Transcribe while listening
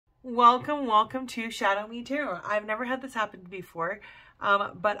Welcome to ShadowMeTarot. I've never had this happen before,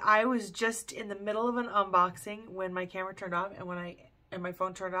 but I was just in the middle of an unboxing when my camera turned off and my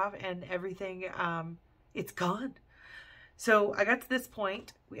phone turned off and everything, it's gone. So I got to this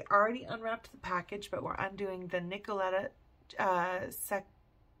point. We already unwrapped the package, but we're undoing the Nicoletta Ceccoli.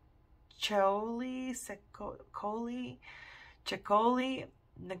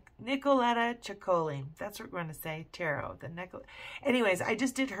 Nicoletta Ceccoli. That's what we're going to say. Tarot. Anyways, I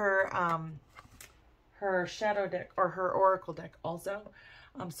just did her her shadow deck or her oracle deck also.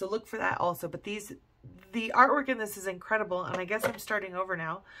 So look for that also. But the artwork in this is incredible, and I guess I'm starting over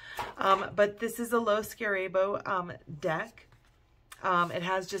now. But this is a Lo Scarabo deck. It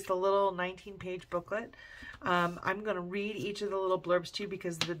has just a little 19-page booklet. I'm going to read each of the little blurbs to you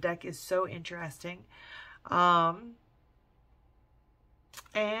because the deck is so interesting.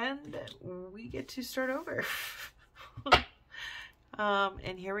 And we get to start over.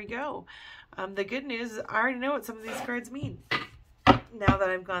 And here we go. The good news is I already know what some of these cards mean now that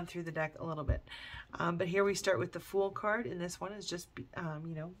I've gone through the deck a little bit. But here we start with the Fool card, and this one is just,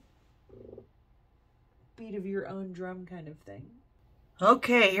 you know, beat of your own drum kind of thing.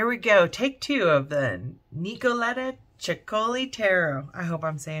 Okay, here we go. Take 2 of the Nicoletta Ceccoli Tarot. I hope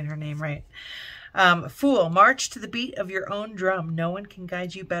I'm saying her name right. Fool, march to the beat of your own drum. No one can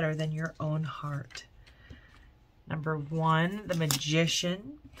guide you better than your own heart. Number 1, the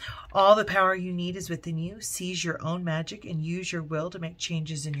Magician. All the power you need is within you. Seize your own magic and use your will to make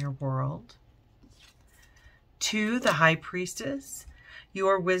changes in your world. 2, the High Priestess.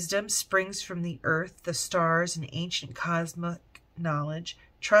 Your wisdom springs from the earth, the stars, and ancient cosmic knowledge.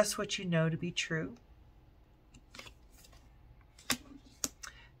 Trust what you know to be true.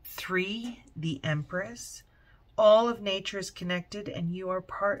 3, the Empress. All of nature is connected and you are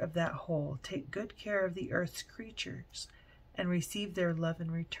part of that whole. Take good care of the earth's creatures and receive their love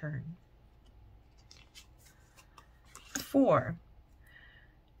in return. 4,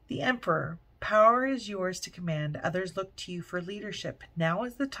 the Emperor. Power is yours to command. Others look to you for leadership. Now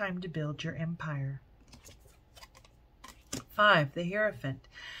is the time to build your empire. 5, the Hierophant.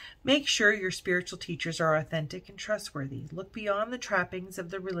 Make sure your spiritual teachers are authentic and trustworthy. Look beyond the trappings of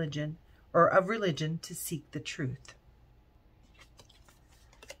the religion to seek the truth.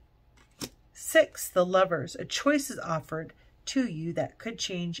 6, the Lovers. A choice is offered to you that could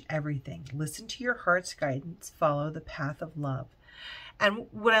change everything. Listen to your heart's guidance. Follow the path of love. And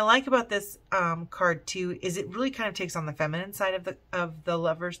what I like about this card too is it really kind of takes on the feminine side of the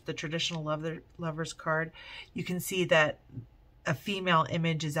Lovers, the traditional Lovers card. You can see that a female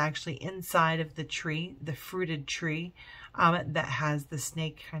image is actually inside of the tree, the fruited tree that has the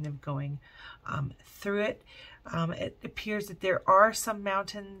snake kind of going through it. It appears that there are some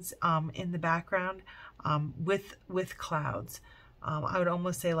mountains in the background with clouds. I would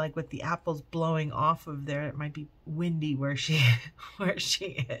almost say like with the apples blowing off of there, it might be windy where she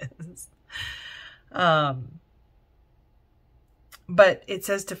is. But it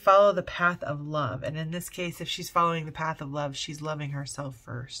says to follow the path of love. And in this case, if she's following the path of love, she's loving herself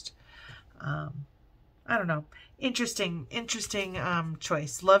first. I don't know. Interesting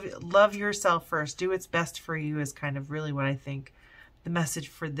choice. Love yourself first. Do what's best for you is kind of really what I think the message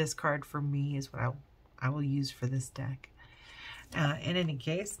for this card for me is what I will use for this deck. In any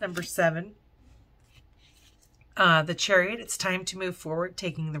case, number 7, the Chariot. It's time to move forward,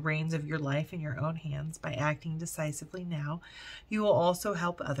 taking the reins of your life in your own hands by acting decisively now. You will also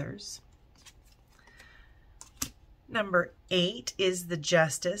help others. Number 8 is the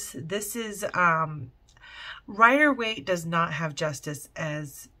Justice. This is Rider-Waite does not have Justice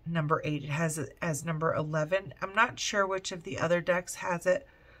as number 8. It has it as number 11. I'm not sure which of the other decks has it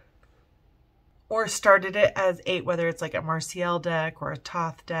or started it as 8, whether it's like a Martial deck or a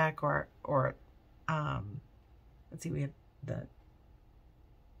Thoth deck or let's see, we have the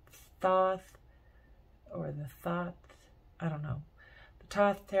Thoth or the Thoth, I don't know. The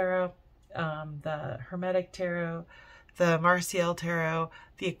Thoth Tarot, the Hermetic Tarot, the Martial Tarot,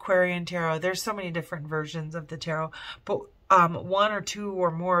 the Aquarian Tarot. There's so many different versions of the tarot, but 1 or 2 or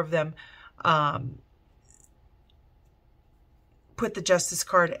more of them put the Justice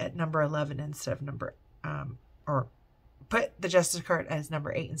card at number 11 instead of number, or put the Justice card as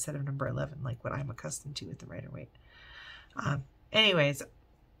number 8 instead of number 11, like what I'm accustomed to with the Rider-Waite. Anyways,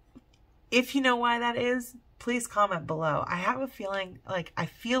 if you know why that is, please comment below. I have a feeling, like, I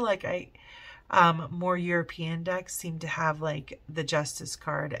feel like more European decks seem to have like the Justice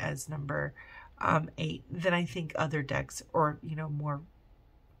card as number 8 than I think other decks, or, you know, more.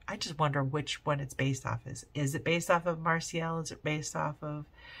 I just wonder which one it's based off. Is it based off of Martial? Is it based off of,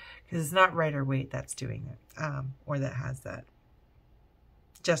 because it's not Rider-Waite that's doing it, or that has that.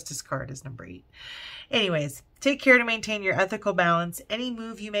 Justice card is number 8. Anyways, take care to maintain your ethical balance. Any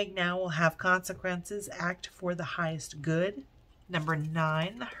move you make now will have consequences. Act for the highest good. Number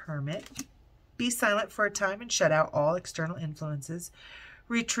 9, the Hermit. Be silent for a time and shut out all external influences.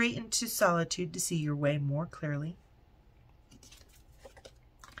 Retreat into solitude to see your way more clearly.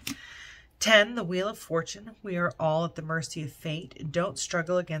 10, the Wheel of Fortune. We are all at the mercy of fate. Don't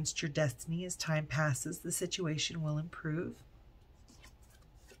struggle against your destiny. As time passes, the situation will improve.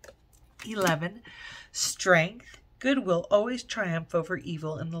 11, Strength. Good will always triumph over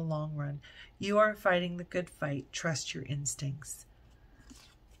evil in the long run. You are fighting the good fight. Trust your instincts.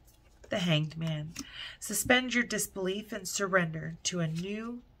 The Hanged Man. Suspend your disbelief and surrender to a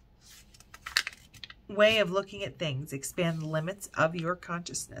new way of looking at things. Expand the limits of your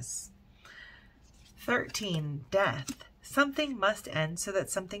consciousness. 13, Death. Something must end so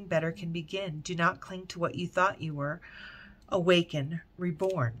that something better can begin. Do not cling to what you thought you were. Awaken,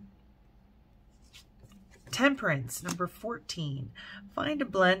 reborn. Temperance, number 14. Find a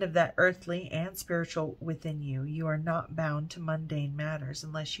blend of that earthly and spiritual within you. You are not bound to mundane matters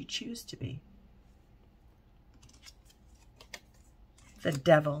unless you choose to be. The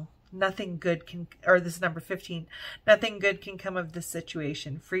Devil. Nothing good can, or this is number 15. Nothing good can come of this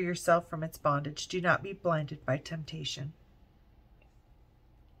situation. Free yourself from its bondage. Do not be blinded by temptation.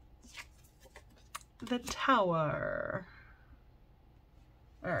 The Tower.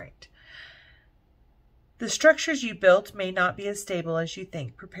 All right. The structures you built may not be as stable as you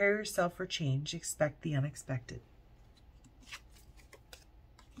think. Prepare yourself for change. Expect the unexpected.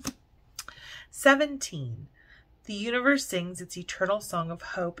 17. The universe sings its eternal song of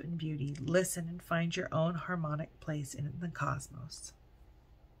hope and beauty. Listen and find your own harmonic place in the cosmos.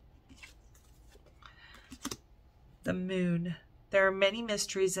 The Moon. There are many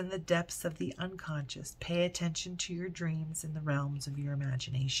mysteries in the depths of the unconscious. Pay attention to your dreams in the realms of your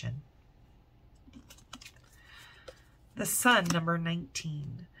imagination. The Sun, number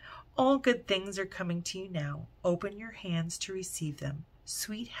 19. All good things are coming to you now. Open your hands to receive them.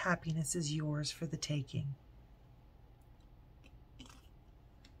 Sweet happiness is yours for the taking.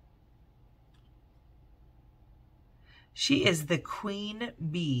 She is the queen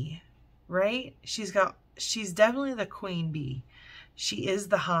bee, right? She's definitely the queen bee. She is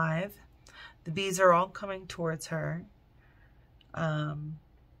the hive. The bees are all coming towards her. I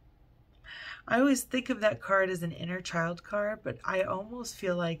always think of that card as an inner child card, but I almost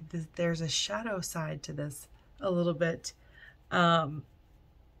feel like there's a shadow side to this a little bit.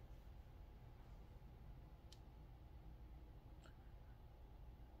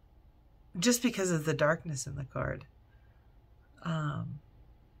 Just because of the darkness in the card.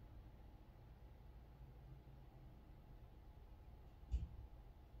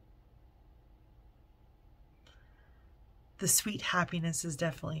 The sweet happiness is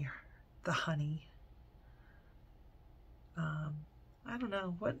definitely the honey. I don't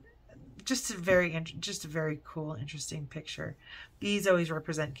know what. Just a very cool, interesting picture. Bees always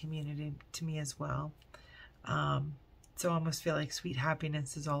represent community to me as well. So I almost feel like sweet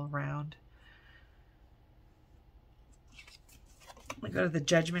happiness is all around. We go to the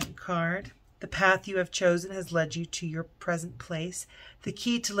Judgment card. The path you have chosen has led you to your present place. The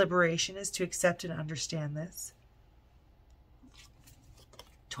key to liberation is to accept and understand this.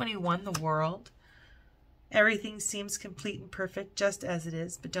 21, the World. Everything seems complete and perfect just as it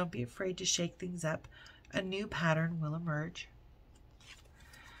is, but don't be afraid to shake things up. A new pattern will emerge.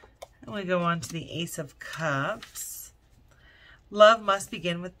 And we go on to the Ace of Cups. Love must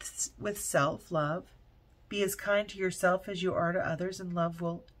begin with self-love. Be as kind to yourself as you are to others, and love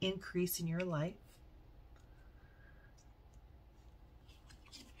will increase in your life.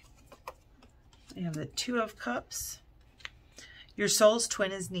 We have the Two of Cups. Your soul's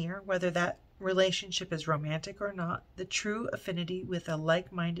twin is near, whether that relationship is romantic or not. The true affinity with a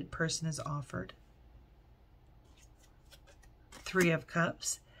like-minded person is offered. Three of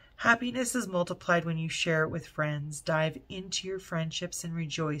Cups. Happiness is multiplied when you share it with friends. Dive into your friendships and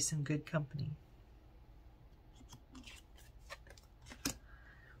rejoice in good company.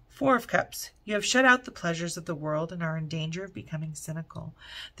 Four of Cups. You have shut out the pleasures of the world and are in danger of becoming cynical.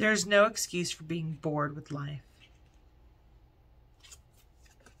 There is no excuse for being bored with life.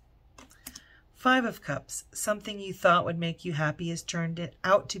 Five of Cups. Something you thought would make you happy has turned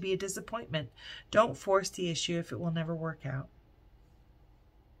out to be a disappointment. Don't force the issue if it will never work out.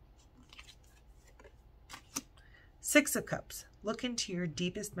 Six of Cups. Look into your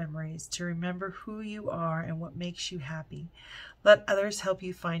deepest memories to remember who you are and what makes you happy. Let others help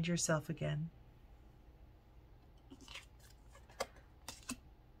you find yourself again.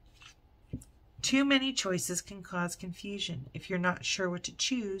 Too many choices can cause confusion. If you're not sure what to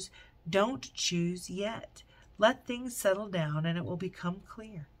choose, don't choose yet. Let things settle down and it will become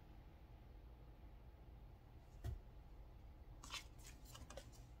clear.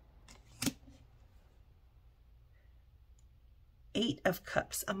 Eight of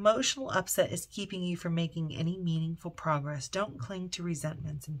Cups. Emotional upset is keeping you from making any meaningful progress. Don't cling to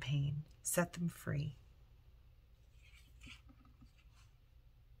resentments and pain. Set them free.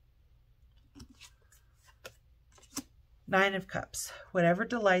 Nine of Cups. Whatever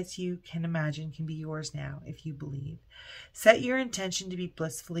delights you can imagine can be yours now if you believe. Set your intention to be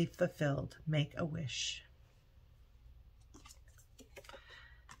blissfully fulfilled. Make a wish.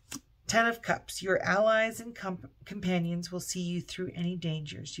 10 of Cups. Your allies and companions will see you through any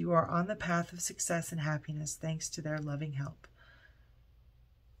dangers. You are on the path of success and happiness thanks to their loving help.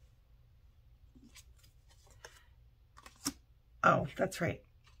 Oh, that's right.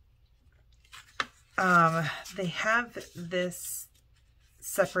 They have this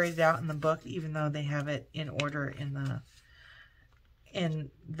separated out in the book, even though they have it in order in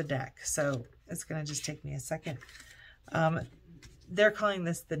the deck. So it's going to just take me a second. They're calling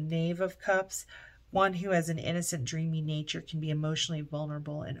this the Knave of Cups. One who has an innocent, dreamy nature can be emotionally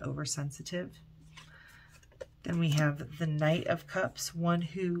vulnerable and oversensitive. Then we have the Knight of Cups. One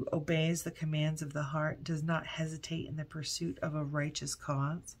who obeys the commands of the heart, does not hesitate in the pursuit of a righteous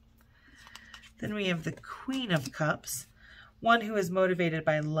cause. Then we have the Queen of Cups. One who is motivated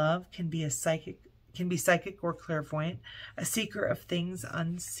by love, can be psychic or clairvoyant, a seeker of things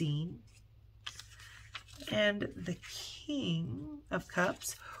unseen. And the King of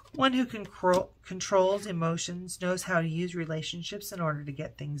Cups. One who controls emotions, knows how to use relationships in order to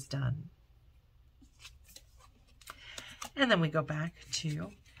get things done. And then we go back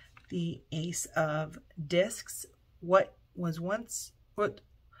to the Ace of Discs. What was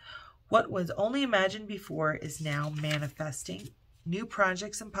only imagined before is now manifesting. New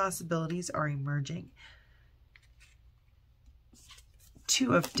projects and possibilities are emerging.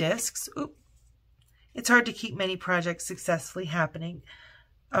 Two of Discs. Oop. It's hard to keep many projects successfully happening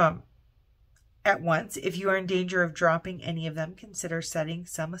at once. If you are in danger of dropping any of them, consider setting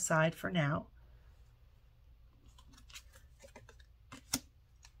some aside for now.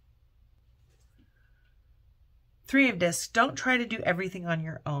 Three of Discs. Don't try to do everything on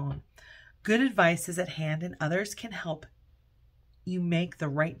your own. Good advice is at hand and others can help you make the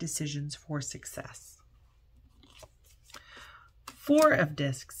right decisions for success. Four of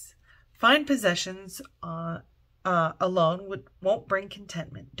Discs. Find possessions alone won't bring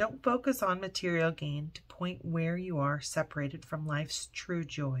contentment. Don't focus on material gain to point where you are separated from life's true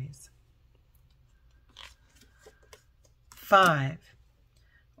joys. Five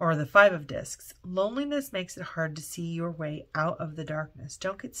of Discs. Loneliness makes it hard to see your way out of the darkness.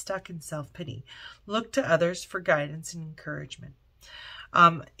 Don't get stuck in self-pity. Look to others for guidance and encouragement.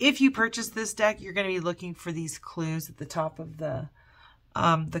 If you purchase this deck, you're going to be looking for these clues at the top of the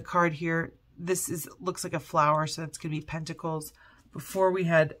card here. This looks like a flower, so it's going to be pentacles. Before we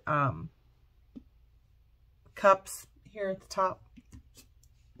had cups here at the top.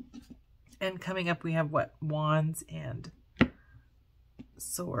 And coming up we have what? Wands and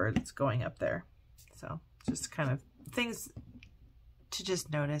swords going up there. So just kind of things to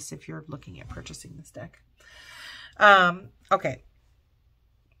just notice if you're looking at purchasing this deck. Okay.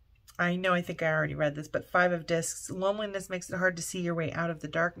 I think I already read this, but Five of Discs. Loneliness makes it hard to see your way out of the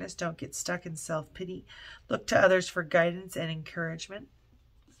darkness. Don't get stuck in self-pity. Look to others for guidance and encouragement.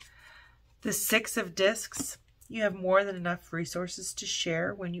 The Six of Discs. You have more than enough resources to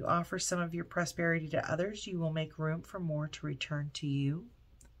share. When you offer some of your prosperity to others, you will make room for more to return to you.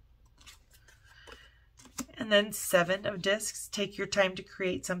 And then Seven of Discs. Take your time to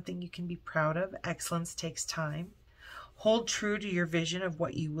create something you can be proud of. Excellence takes time. Hold true to your vision of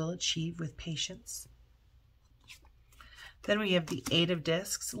what you will achieve with patience. Then we have the Eight of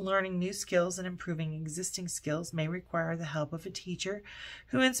Discs. Learning new skills and improving existing skills may require the help of a teacher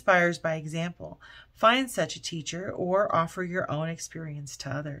who inspires by example. Find such a teacher or offer your own experience to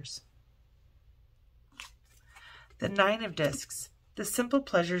others. The Nine of Discs. The simple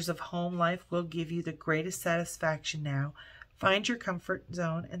pleasures of home life will give you the greatest satisfaction now. Find your comfort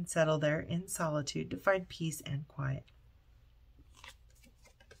zone and settle there in solitude to find peace and quiet.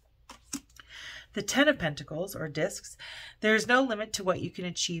 The Ten of Pentacles, or Discs. There is no limit to what you can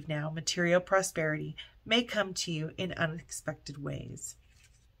achieve now. Material prosperity may come to you in unexpected ways.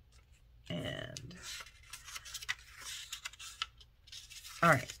 And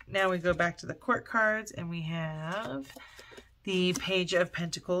all right, now we go back to the court cards, and we have The Page of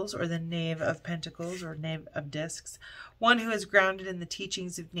Pentacles, or the Knave of Pentacles, or Knave of Discs. One who is grounded in the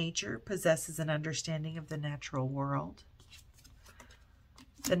teachings of nature, possesses an understanding of the natural world.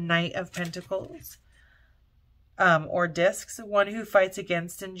 The Knight of Pentacles, or Discs. One who fights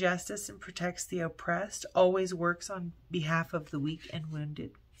against injustice and protects the oppressed, always works on behalf of the weak and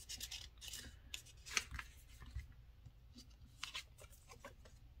wounded.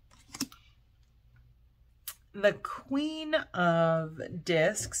 The Queen of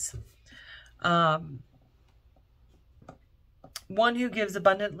Discs, one who gives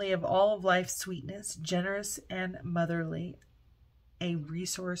abundantly of all of life's sweetness, generous and motherly, a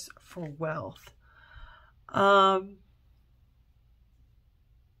resource for wealth. I'm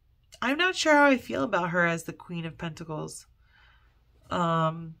not sure how I feel about her as the Queen of Pentacles.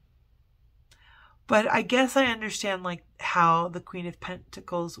 But I guess I understand like how the Queen of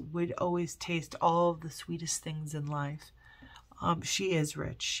Pentacles would always taste all of the sweetest things in life. She is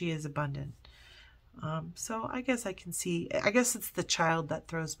rich. She is abundant. So I guess I can see, I guess it's the child that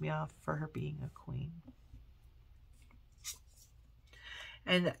throws me off for her being a queen.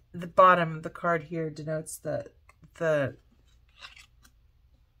 And the bottom of the card here denotes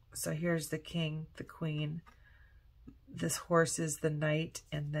so here's the king, the queen. This horse is the knight,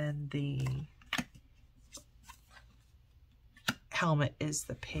 and then the helmet is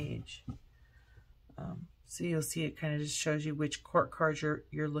the page. So you'll see it kind of just shows you which court cards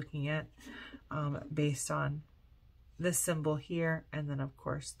you're looking at based on this symbol here, and then of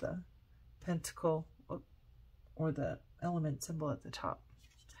course the pentacle or the element symbol at the top.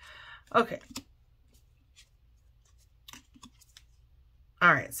 Okay.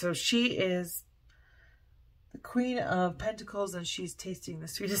 All right, so she is the Queen of Pentacles, and she's tasting the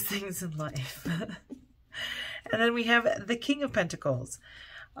sweetest things in life. And then we have the King of Pentacles,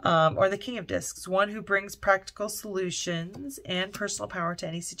 or the King of Discs, one who brings practical solutions and personal power to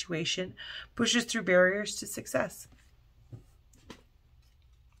any situation, pushes through barriers to success.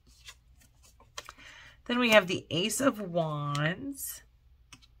 Then we have the Ace of Wands.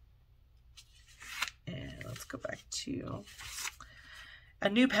 And let's go back to a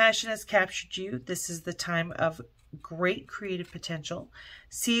new passion has captured you. This is the time of great creative potential.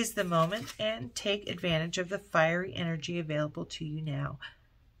 Seize the moment and take advantage of the fiery energy available to you now.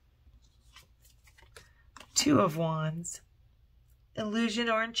 Two of Wands. Illusion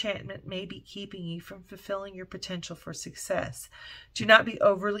or enchantment may be keeping you from fulfilling your potential for success. Do not be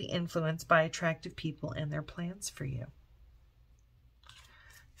overly influenced by attractive people and their plans for you.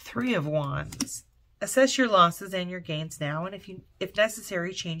 Three of Wands. Assess your losses and your gains now, and if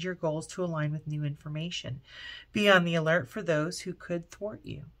necessary, change your goals to align with new information. Be on the alert for those who could thwart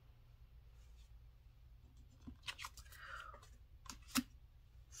you.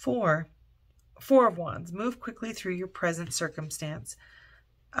 Four of Wands. Move quickly through your present circumstances.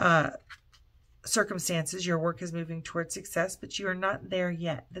 Your work is moving towards success, but you are not there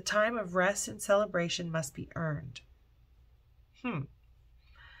yet. The time of rest and celebration must be earned.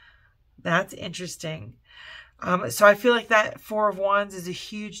 That's interesting. So I feel like that Four of Wands is a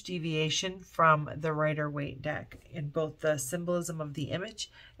huge deviation from the Rider-Waite deck in both the symbolism of the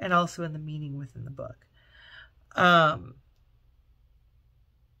image and also in the meaning within the book.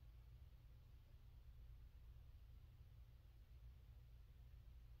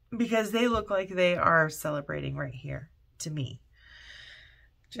 Because they look like they are celebrating right here to me.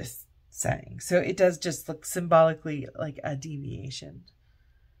 Just saying. So it does just look symbolically like a deviation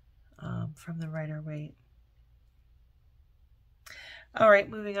from the Rider-Waite. All right,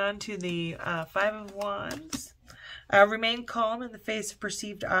 moving on to the Five of Wands. Remain calm in the face of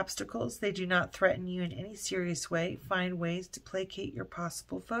perceived obstacles. They do not threaten you in any serious way. Find ways to placate your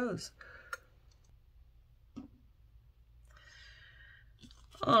possible foes.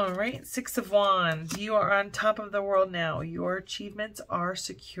 All right, Six of Wands. You are on top of the world now. Your achievements are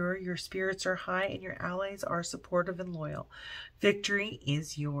secure. Your spirits are high, and your allies are supportive and loyal. Victory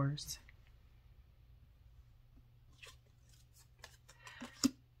is yours.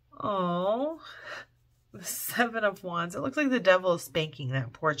 Oh, the Seven of Wands. It looks like the devil is spanking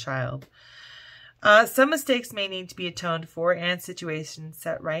that poor child. Some mistakes may need to be atoned for and situations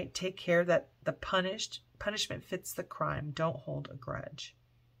set right. Take care that the punishment fits the crime. Don't hold a grudge.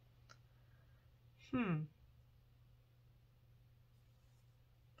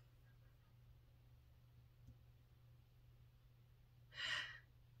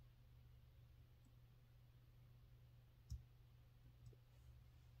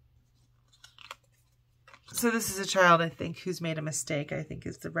 So this is a child, I think, who's made a mistake, I think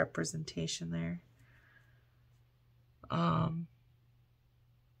is the representation there.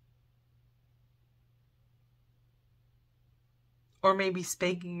 Or maybe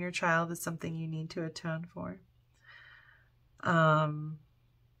spanking your child is something you need to atone for.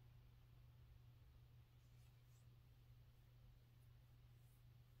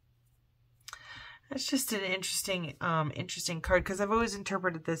 That's just an interesting card, because I've always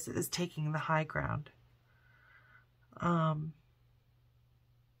interpreted this as taking the high ground.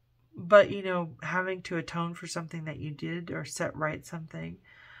 But, you know, having to atone for something that you did or set right something,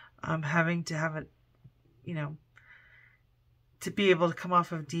 having to have it, you know, to be able to come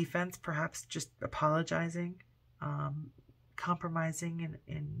off of defense, perhaps just apologizing, compromising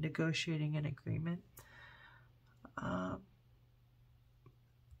and negotiating an agreement.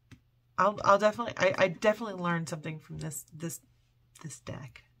 I'll definitely, I definitely learned something from this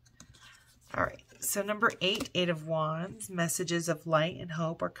deck. All right, so number 8, 8 of Wands, messages of light and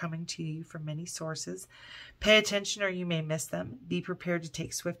hope are coming to you from many sources. Pay attention or you may miss them. Be prepared to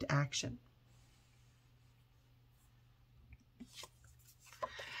take swift action.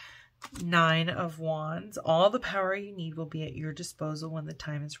 9 of Wands, all the power you need will be at your disposal when the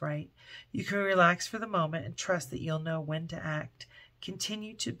time is right. You can relax for the moment and trust that you'll know when to act.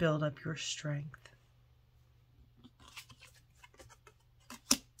 Continue to build up your strength.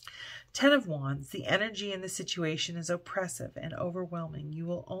 10 of Wands, the energy in the situation is oppressive and overwhelming. You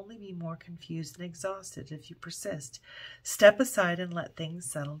will only be more confused and exhausted if you persist. Step aside and let things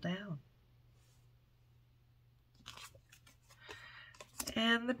settle down.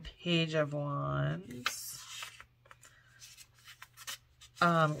 And the Page of Wands,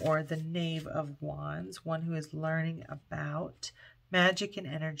 or the Knave of Wands, one who is learning about magic and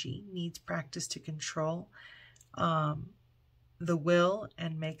energy, needs practice to control the will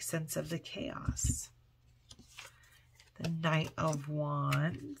and make sense of the chaos. The Knight of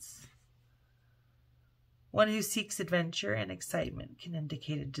Wands, one who seeks adventure and excitement, can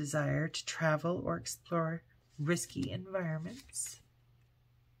indicate a desire to travel or explore risky environments.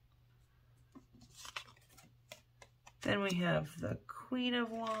 Then we have the Queen of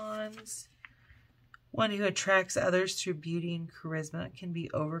Wands, one who attracts others through beauty and charisma, can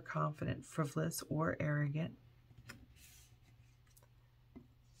be overconfident, frivolous, or arrogant.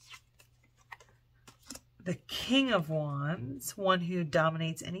 The King of Wands, one who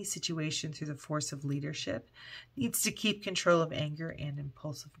dominates any situation through the force of leadership, needs to keep control of anger and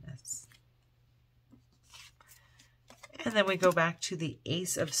impulsiveness. And then we go back to the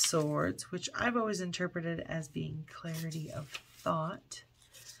Ace of Swords, which I've always interpreted as being clarity of thought,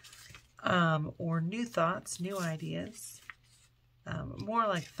 or new thoughts, new ideas. More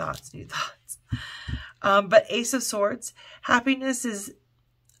like thoughts, new thoughts. But Ace of Swords, happiness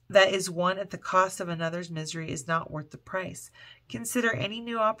that is won at the cost of another's misery is not worth the price. Consider any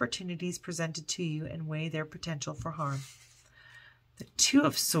new opportunities presented to you and weigh their potential for harm. The Two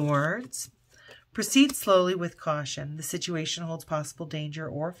of Swords, proceed slowly with caution. The situation holds possible danger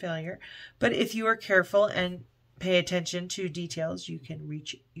or failure, but if you are careful and pay attention to details, you can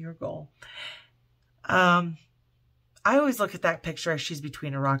reach your goal. I always look at that picture as she's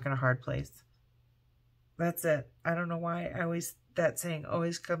between a rock and a hard place. That's it. I don't know why. That saying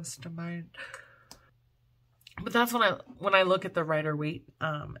always comes to mind. But that's when I look at the Rider-Waite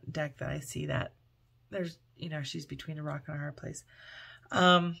deck that I see that there's, you know, she's between a rock and a hard place.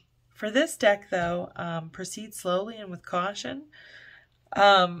 For this deck, though, proceed slowly and with caution.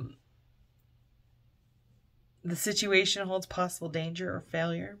 The situation holds possible danger or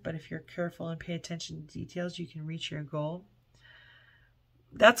failure, but if you're careful and pay attention to details, you can reach your goal.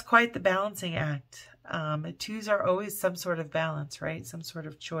 That's quite the balancing act. Twos are always some sort of balance, right? Some sort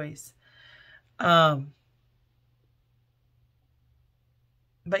of choice. But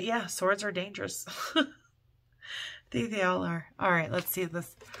yeah, swords are dangerous. I think they all are. All right, let's see what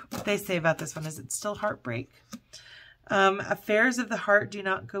they say about this one. Is it still heartbreak? Affairs of the heart do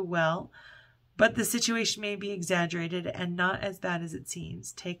not go well, but the situation may be exaggerated and not as bad as it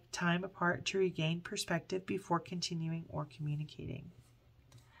seems. Take time apart to regain perspective before continuing or communicating.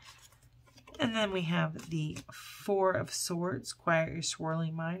 And then we have the Four of Swords. Quiet your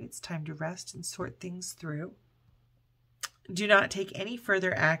swirling mind. It's time to rest and sort things through. Do not take any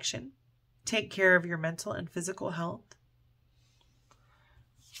further action. Take care of your mental and physical health.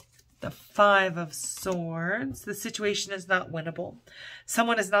 The Five of Swords. The situation is not winnable.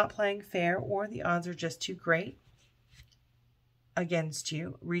 Someone is not playing fair, or the odds are just too great against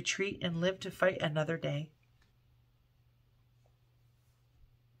you. Retreat and live to fight another day.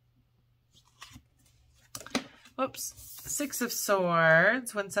 Whoops. Six of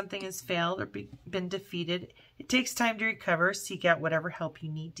Swords. When something has failed or been defeated, it takes time to recover. Seek out whatever help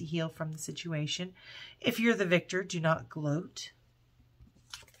you need to heal from the situation. If you're the victor, do not gloat.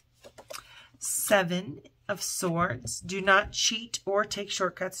 Seven of Swords. Do not cheat or take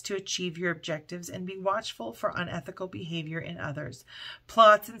shortcuts to achieve your objectives, and be watchful for unethical behavior in others.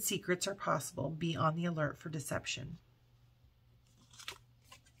 Plots and secrets are possible. Be on the alert for deception.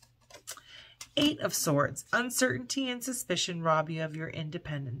 8 of Swords. Uncertainty and suspicion rob you of your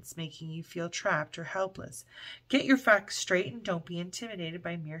independence, making you feel trapped or helpless. Get your facts straight and don't be intimidated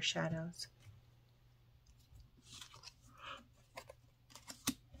by mere shadows.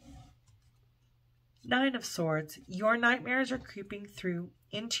 9 of Swords. Your nightmares are creeping through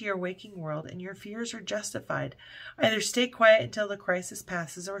into your waking world, and your fears are justified. Either stay quiet until the crisis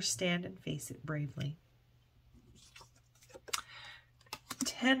passes or stand and face it bravely.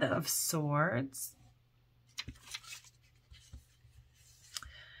 10 of Swords.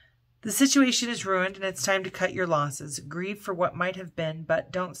 The situation is ruined and it's time to cut your losses. Grieve for what might have been,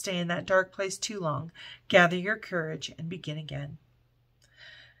 but don't stay in that dark place too long. Gather your courage and begin again.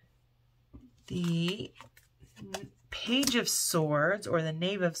 The Page of Swords, or the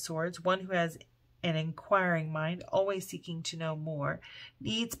Knave of Swords, one who has an inquiring mind, always seeking to know more,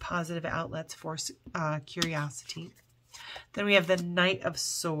 needs positive outlets for curiosity. Then we have the Knight of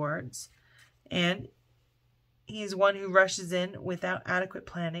Swords, and he is one who rushes in without adequate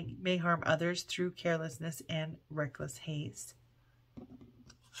planning, may harm others through carelessness and reckless haste.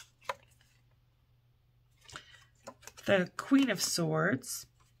 The Queen of Swords,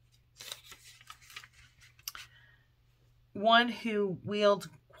 one who wields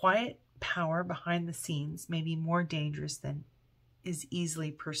quiet power behind the scenes, may be more dangerous than is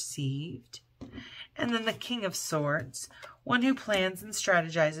easily perceived. And then the King of Swords, one who plans and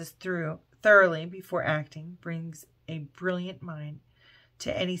strategizes thoroughly before acting, brings a brilliant mind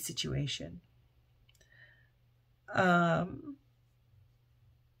to any situation. It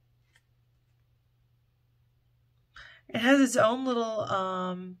has its own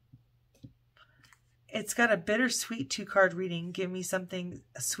little, it's got a bittersweet 2-card reading. Give me something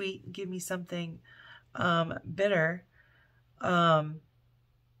sweet, give me something bitter.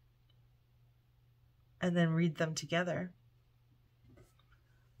 And then read them together.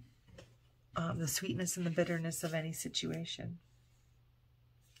 The sweetness and the bitterness of any situation.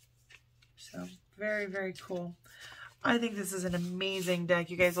 So, very, very cool. I think this is an amazing deck.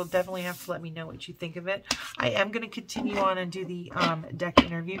 You guys will definitely have to let me know what you think of it. I am going to continue on and do the deck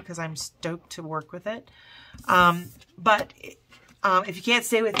interview because I'm stoked to work with it. But if you can't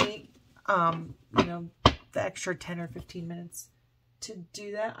stay with me, you know, the extra 10 or 15 minutes to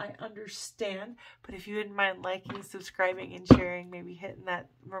do that, I understand. But if you wouldn't mind liking, subscribing, and sharing, maybe hitting that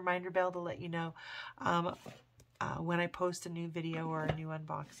reminder bell to let you know when I post a new video or a new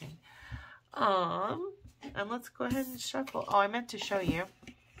unboxing. And let's go ahead and shuffle. Oh, I meant to show you.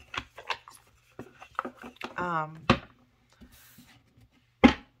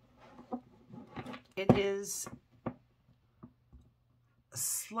 It is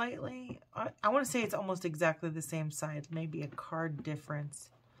slightly, I want to say it's almost exactly the same size, maybe a card difference,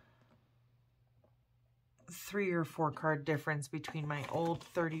 3 or 4 card difference between my old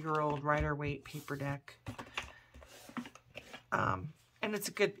 30-year-old Rider-Waite paper deck. And it's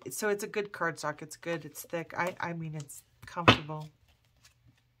a good, so it's a good cardstock. It's good, it's thick. I mean, it's comfortable.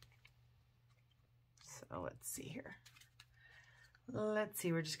 So let's see here. Let's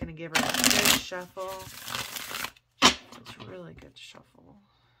see, we're just going to give her a good shuffle. It's really good shuffle.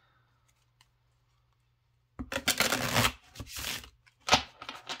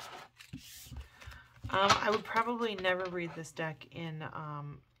 I would probably never read this deck in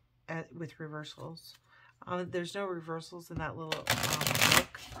with reversals. There's no reversals in that little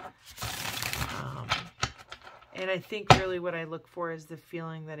book. And I think really what I look for is the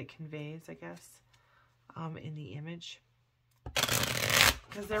feeling that it conveys, I guess, in the image.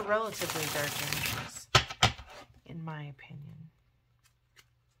 Because they're relatively dark images, in my opinion.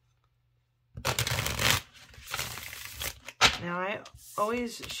 Now, I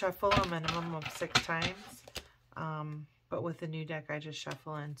always shuffle a minimum of 6 times, but with the new deck, I just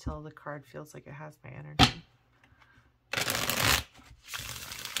shuffle until the card feels like it has my energy.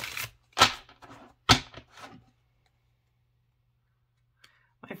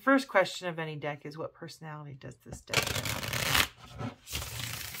 My first question of any deck is, what personality does this deck have?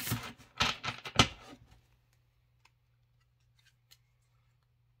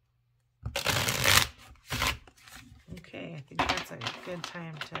 Okay, I think that's a good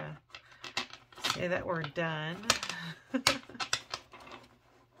time to say that we're done.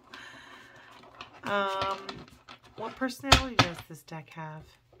 What personality does this deck have?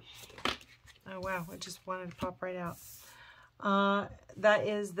 Oh wow, it just wanted to pop right out. That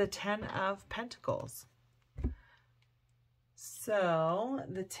is the 10 of Pentacles. So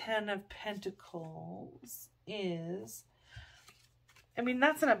the 10 of Pentacles is, I mean,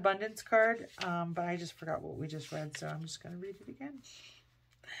 that's an abundance card, but I just forgot what we just read, so I'm just going to read it again.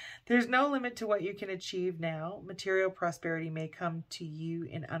 There's no limit to what you can achieve now. Material prosperity may come to you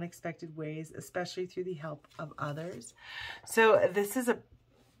in unexpected ways, especially through the help of others. So this is a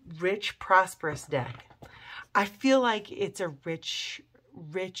rich, prosperous deck. I feel like it's a rich,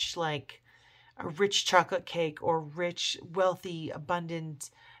 like a rich chocolate cake, or rich, wealthy,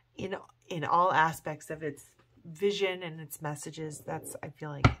 abundant in all aspects of its vision and its messages. I feel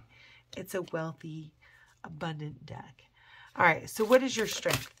like it's a wealthy, abundant deck. All right, so what is your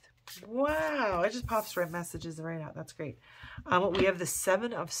strength? Wow, it just pops right messages right out. That's great. We have the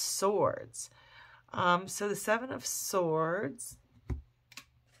 7 of Swords. So the 7 of Swords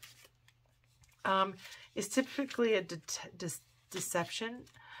is typically a deception.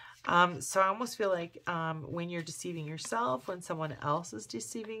 So I almost feel like when you're deceiving yourself, when someone else is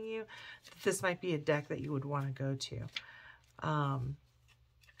deceiving you, this might be a deck that you would want to go to.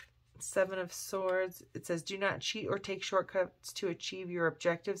 7 of Swords, it says, do not cheat or take shortcuts to achieve your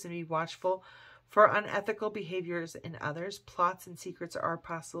objectives, and be watchful for unethical behaviors in others. Plots and secrets are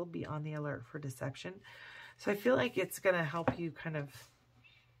possible. Be on the alert for deception. So I feel like it's going to help you kind of,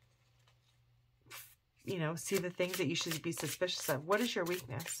 you know, see the things that you should be suspicious of. What is your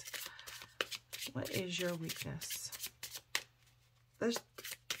weakness? What is your weakness? This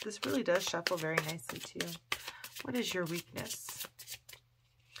really does shuffle very nicely too. What is your weakness?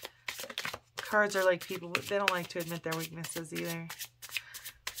 Cards are like people, they don't like to admit their weaknesses either.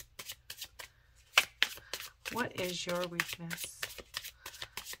 What is your weakness?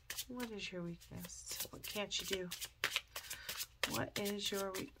 What is your weakness? What can't you do? What is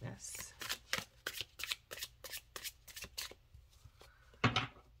your weakness?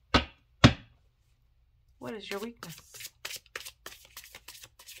 What is your weakness?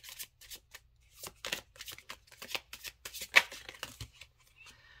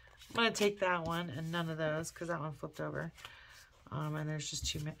 I'm going to take that one and none of those, because that one flipped over. And there's just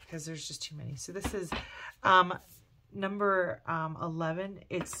too many, because there's just too many. So this is number 11.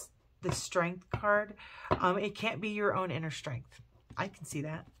 It's the Strength card. It can't be your own inner strength. I can see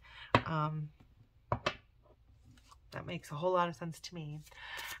that. That makes a whole lot of sense to me.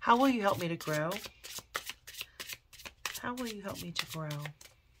 How will you help me to grow? How will you help me to grow?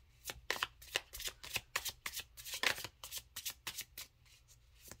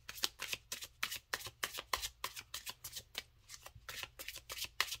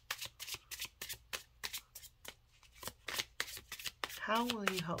 How will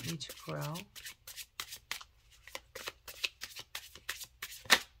you help me to grow?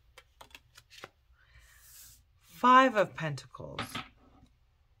 Five of Pentacles.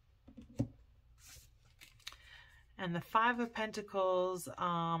 And the 5 of Pentacles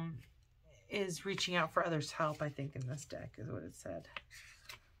is reaching out for others' help, I think, in this deck, is what it said.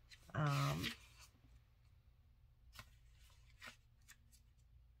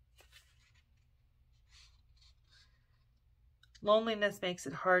 Loneliness makes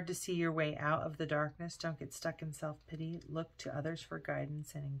it hard to see your way out of the darkness. Don't get stuck in self-pity. Look to others for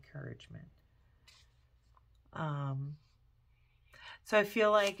guidance and encouragement. So I feel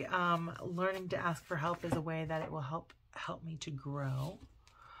like learning to ask for help is a way that it will help me to grow.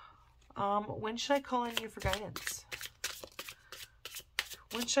 When should I call on you for guidance?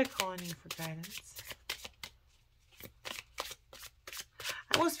 When should I call on you for guidance?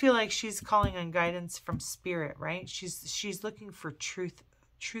 I almost feel like she's calling on guidance from spirit, right? She's looking for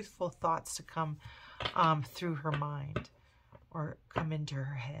truthful thoughts to come through her mind or come into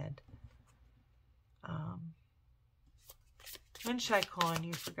her head. When should I call on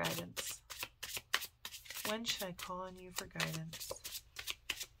you for guidance? When should I call on you for guidance?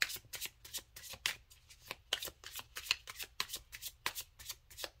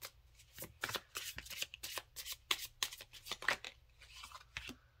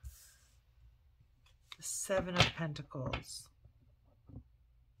 The 7 of Pentacles.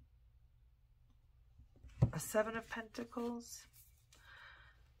 A 7 of Pentacles.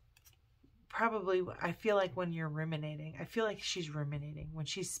 Probably, I feel like when you're ruminating, I feel like she's ruminating. When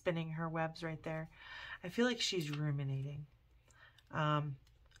she's spinning her webs right there, I feel like she's ruminating.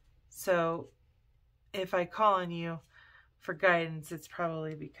 So if I call on you for guidance, it's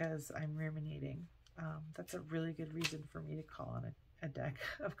probably because I'm ruminating. That's a really good reason for me to call on a deck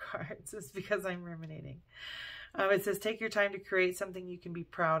of cards. It's because I'm ruminating. It says, take your time to create something you can be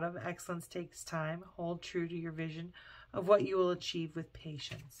proud of. Excellence takes time. Hold true to your vision of what you will achieve with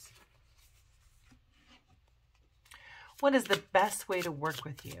patience. What is the best way to work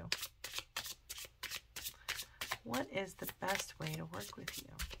with you? What is the best way to work with you?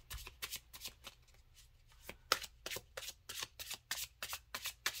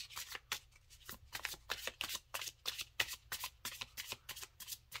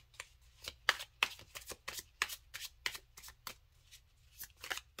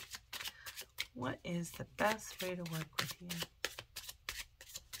 What is the best way to work with you?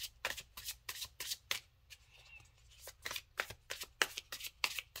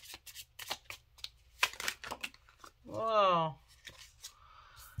 Whoa.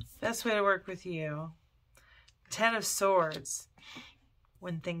 Best way to work with you. 10 of Swords.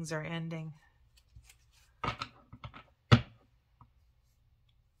 When things are ending.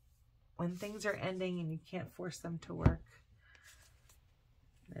 When things are ending and you can't force them to work.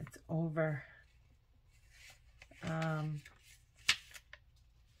 It's over.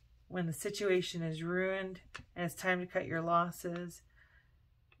 When the situation is ruined and it's time to cut your losses,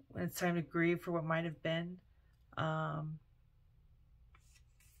 when it's time to grieve for what might have been.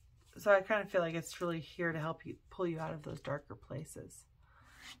 So I kind of feel like it's really here to help you, pull you out of those darker places.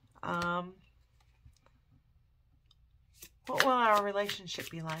 What will our relationship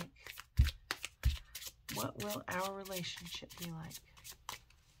be like? What will our relationship be like?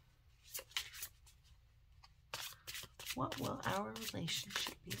 What will our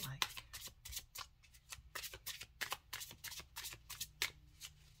relationship be like?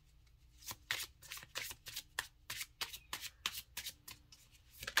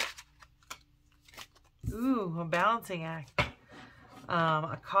 Ooh, a balancing act.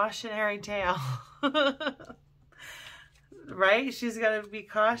 A cautionary tale. Right? She's got to be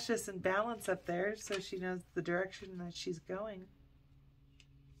cautious and balance up there so she knows the direction that she's going.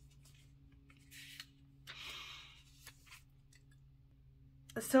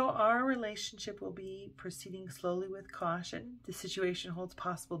 So our relationship will be proceeding slowly with caution. The situation holds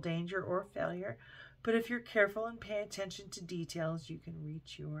possible danger or failure, but if you're careful and pay attention to details, you can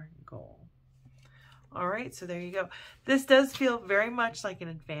reach your goal. All right, so there you go. This does feel very much like an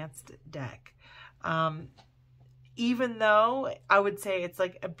advanced deck. Even though I would say it's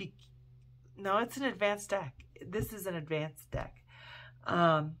like no, it's an advanced deck. This is an advanced deck.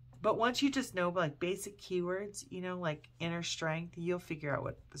 But once you just know like basic keywords, you know, like inner strength, you'll figure out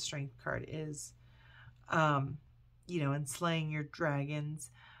what the strength card is. You know, and slaying your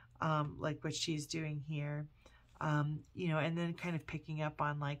dragons, like what she's doing here. You know, and then kind of picking up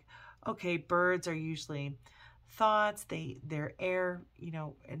on like, okay, birds are usually thoughts. They're air, you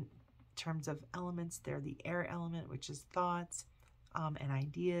know, in terms of elements, they're the air element, which is thoughts and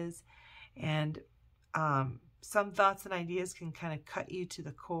ideas. And some thoughts and ideas can kind of cut you to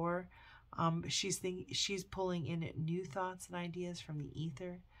the core. She's pulling in new thoughts and ideas from the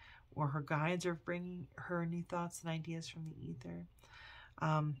ether, or her guides are bringing her new thoughts and ideas from the ether.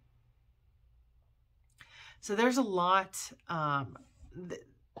 So there's a lot.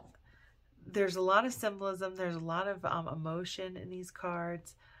 There's a lot of symbolism. There's a lot of emotion in these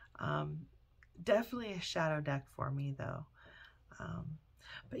cards. Definitely a shadow deck for me, though.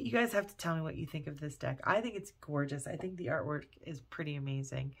 But you guys have to tell me what you think of this deck. I think it's gorgeous. I think the artwork is pretty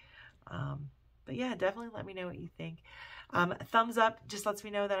amazing. But yeah, definitely let me know what you think. Thumbs up just lets me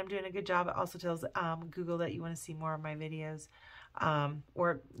know that I'm doing a good job. It also tells Google that you want to see more of my videos,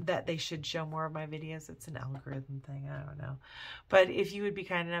 or that they should show more of my videos. It's an algorithm thing. I don't know. But if you would be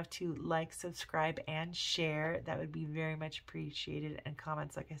kind enough to like, subscribe, and share, that would be very much appreciated. And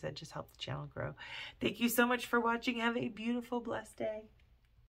comments, like I said, just help the channel grow. Thank you so much for watching. Have a beautiful, blessed day.